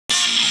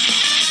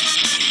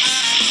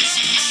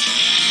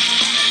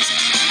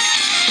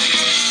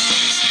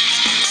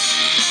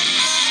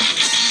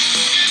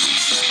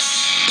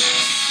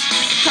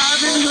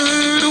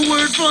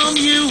from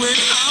you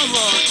and how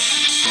long?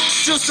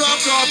 Just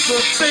dropped off the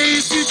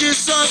face, you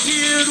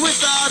disappeared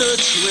without a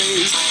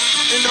trace.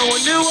 And no one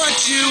knew what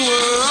you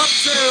were up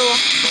to,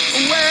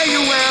 or where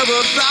your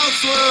whereabouts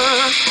were,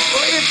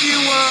 or if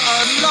you were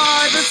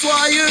alive. That's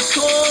why your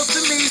call to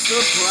me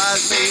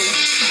surprised me.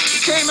 You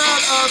came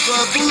out of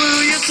the blue,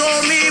 you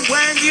told me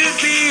when you'd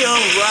be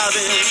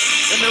arriving,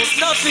 and there was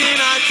nothing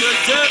I could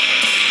do.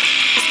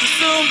 Just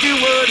assumed you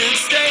wouldn't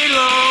stay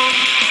long.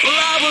 Well,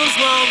 I was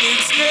wrong,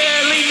 it's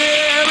nearly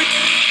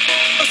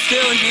I'm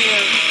still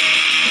here.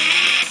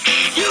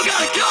 You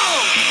gotta go.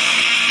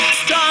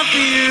 It's time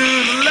for you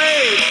to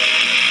leave.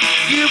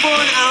 You've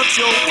worn out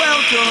your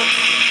welcome.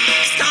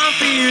 It's time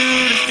for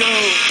you to go.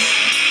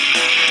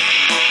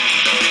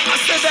 I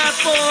said that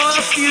for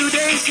a few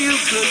days you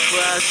could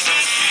crash.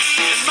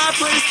 In my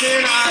place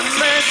then I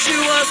lent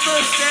you a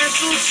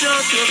substantial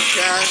chunk of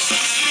cash.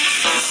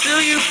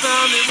 Still you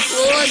found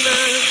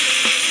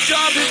employment.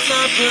 Job is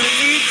not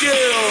beneath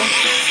you.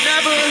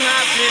 Never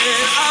happened.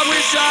 I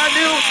wish I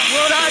knew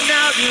what I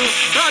now do.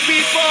 Not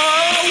be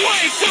far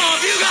away from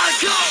you. Gotta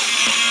go.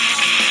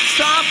 It's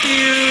time for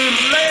you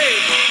to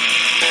leave.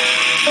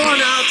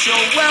 Worn out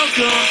your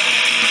welcome.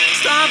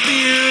 It's time for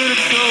you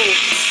to go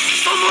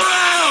somewhere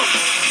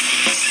else.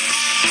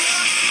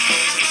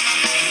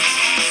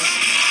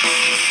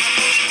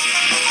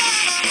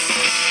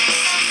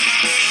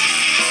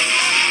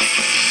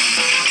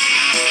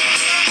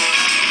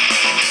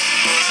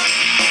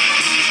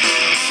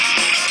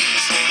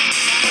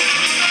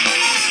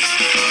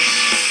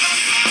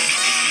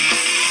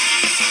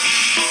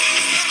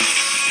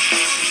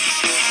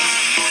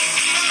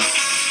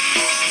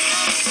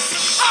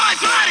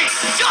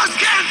 Just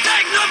can't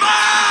take the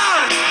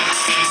more.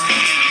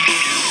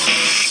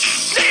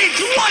 Need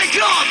to wake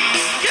up.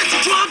 Get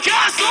your drunk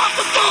ass off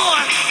the floor.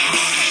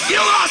 You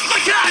lost my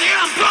cat and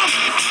I'm broke.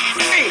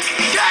 Hey,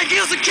 can't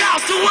use a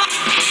couch to walk.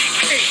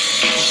 Hey,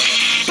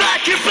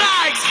 pack your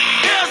bags.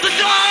 Here's the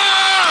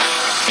door.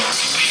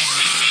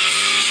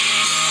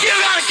 You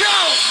gotta go.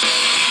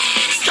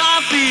 It's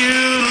time for you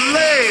to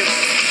leave.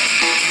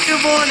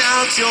 You've worn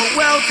out your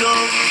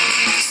welcome.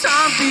 It's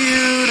time for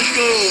you to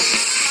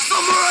go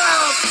somewhere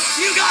else.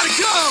 You gotta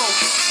go.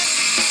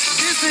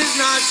 This is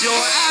not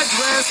your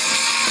address.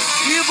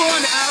 You've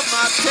worn out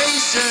my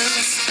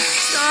patience.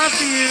 Time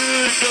for you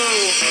to go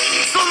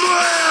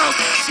somewhere else.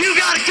 You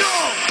gotta go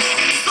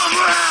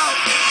somewhere else.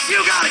 You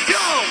gotta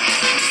go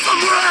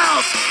somewhere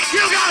else.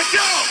 You gotta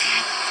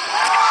go.